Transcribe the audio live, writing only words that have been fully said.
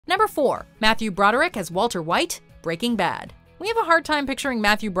Number 4. Matthew Broderick as Walter White, Breaking Bad. We have a hard time picturing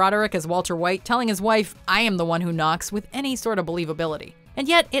Matthew Broderick as Walter White telling his wife, "I am the one who knocks," with any sort of believability. And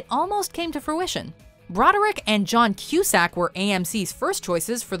yet, it almost came to fruition. Broderick and John Cusack were AMC's first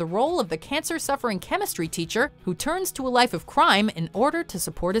choices for the role of the cancer-suffering chemistry teacher who turns to a life of crime in order to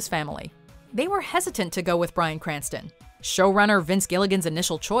support his family. They were hesitant to go with Bryan Cranston, showrunner Vince Gilligan's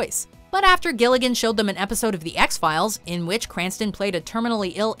initial choice. But after Gilligan showed them an episode of The X-Files in which Cranston played a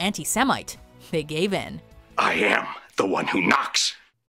terminally ill anti-Semite, they gave in. I am the one who knocks.